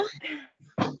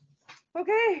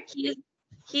Okay.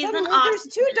 He's an awesome. There's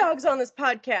 2 dogs on this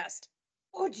podcast.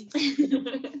 Oh, jeez.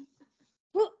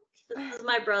 This is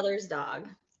my brother's dog.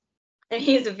 And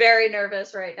he's very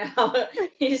nervous right now.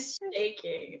 He's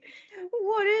shaking.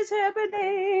 What is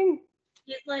happening?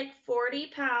 He's like 40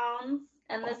 pounds,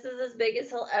 and this is as big as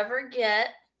he'll ever get.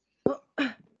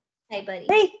 Hey, buddy.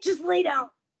 Hey, just lay down.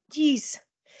 Jeez.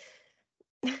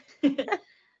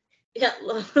 Yeah,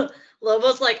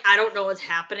 Lobo's like, I don't know what's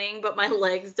happening, but my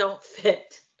legs don't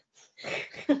fit.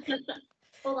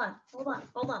 Hold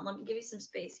on. Let me give you some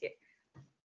space here.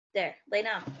 There, lay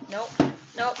down. Nope,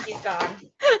 he's gone.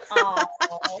 Oh,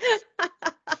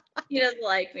 he doesn't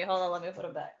like me. Hold on, let me put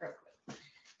him back real quick.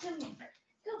 Come here.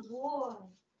 Good boy.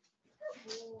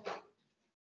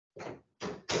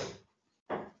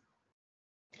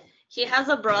 He has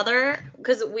a brother,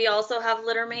 because we also have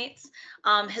litter mates.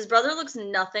 His brother looks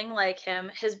nothing like him.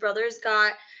 His brother's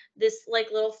got this like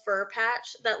little fur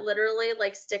patch that literally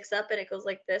like sticks up and it goes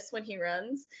like this when he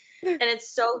runs. And it's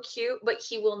so cute, but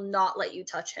he will not let you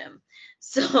touch him.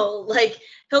 So like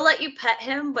he'll let you pet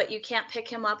him, but you can't pick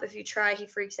him up if you try. He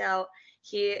freaks out.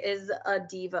 He is a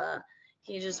diva.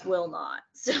 He just will not.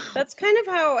 So that's kind of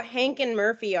how Hank and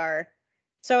Murphy are.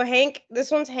 So Hank,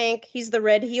 this one's Hank, he's the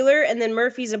red heeler, and then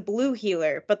Murphy's a blue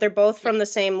heeler, but they're both from the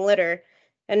same litter.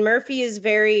 And Murphy is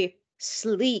very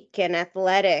sleek and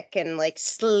athletic and like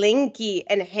slinky,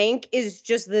 and Hank is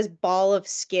just this ball of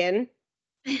skin.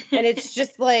 And it's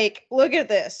just like, look at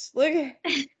this. Look at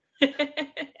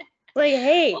like,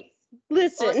 hey,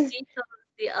 listen. Osito's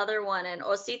the other one, and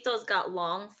Osito's got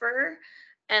long fur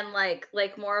and like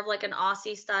more of like an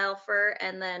Aussie style fur,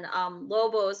 and then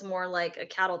Lobo's more like a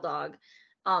cattle dog.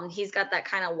 He's got that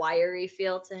kind of wiry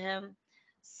feel to him.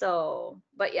 So,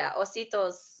 but yeah,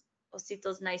 Osito's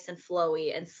nice and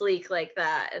flowy and sleek like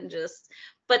that, and just,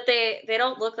 but they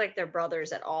don't look like they're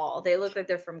brothers at all. They look like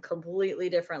they're from completely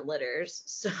different litters.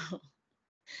 So,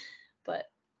 but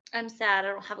I'm sad I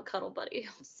don't have a cuddle buddy.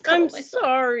 I'm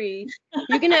sorry.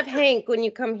 You can have Hank when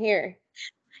you come here.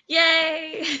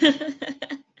 Yay!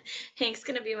 Hank's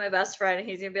gonna be my best friend, and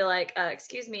he's gonna be like,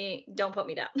 excuse me, don't put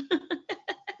me down.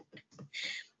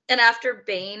 And after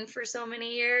Bane for so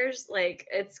many years, like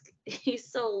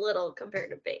he's so little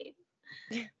compared to Bane.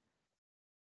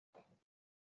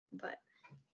 But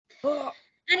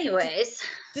anyways,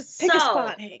 just pick a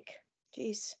spot, Hank.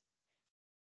 Jeez.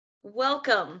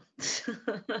 Welcome.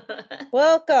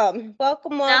 Welcome.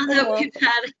 Now that we've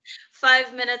had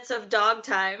 5 minutes of dog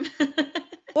time.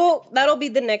 Well, that'll be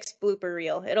the next blooper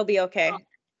reel. It'll be okay.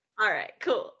 All right,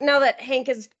 cool. Now that Hank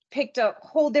has picked a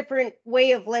whole different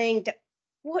way of laying down.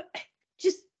 What?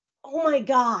 Just, oh my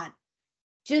God.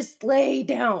 Just lay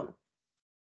down.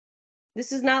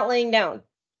 This is not laying down.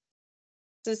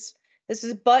 This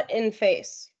is butt and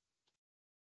face.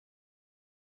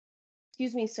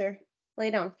 Excuse me, sir.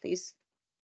 Lay down, please.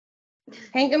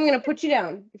 Hank, I'm going to put you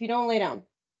down if you don't lay down.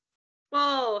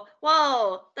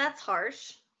 Whoa, that's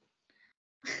harsh.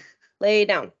 Lay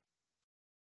down.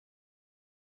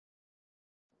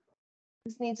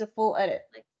 This needs a full edit.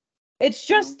 It's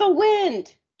just the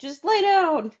wind. Just lay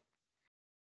down.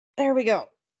 There we go.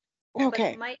 Okay.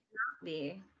 But it might not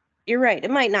be. You're right. It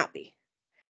might not be.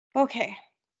 Okay.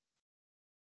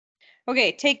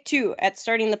 Okay, take 2 at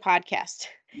starting the podcast.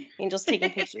 Angel's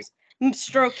taking pictures. I'm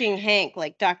stroking Hank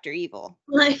like Dr. Evil.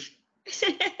 Like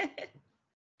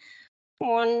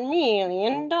 $1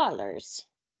 million.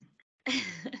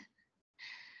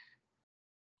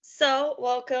 So,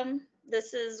 welcome.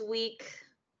 This is week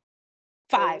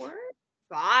 5.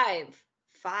 5.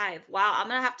 Wow, I'm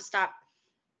gonna have to stop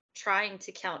trying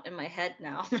to count in my head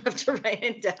now. I'm gonna have to write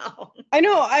it down. I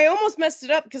know, I almost messed it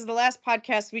up because the last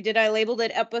podcast we did, I labeled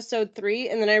it episode 3,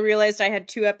 and then I realized I had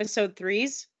 2 episode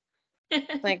 3s.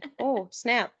 Like, oh,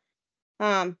 snap.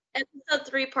 Episode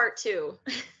 3, part 2.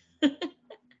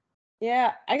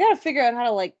 Yeah, I gotta figure out how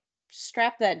to like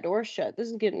strap that door shut. This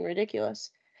is getting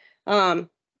ridiculous.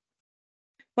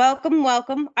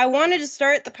 Welcome. I wanted to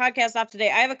start the podcast off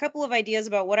today. I have a couple of ideas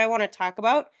about what I want to talk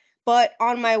about, but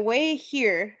on my way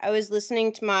here, I was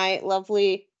listening to my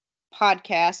lovely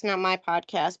podcast, not my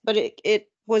podcast, but it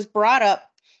was brought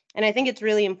up, and I think it's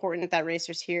really important that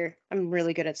Racer's here. I'm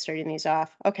really good at starting these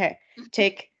off. Okay,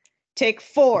 take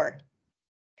 4.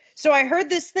 So I heard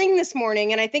this thing this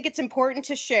morning, and I think it's important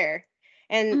to share,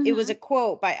 and it was a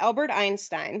quote by Albert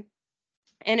Einstein,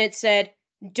 and it said,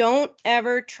 "Don't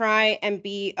ever try and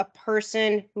be a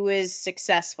person who is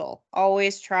successful.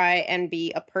 Always try and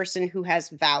be a person who has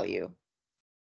value."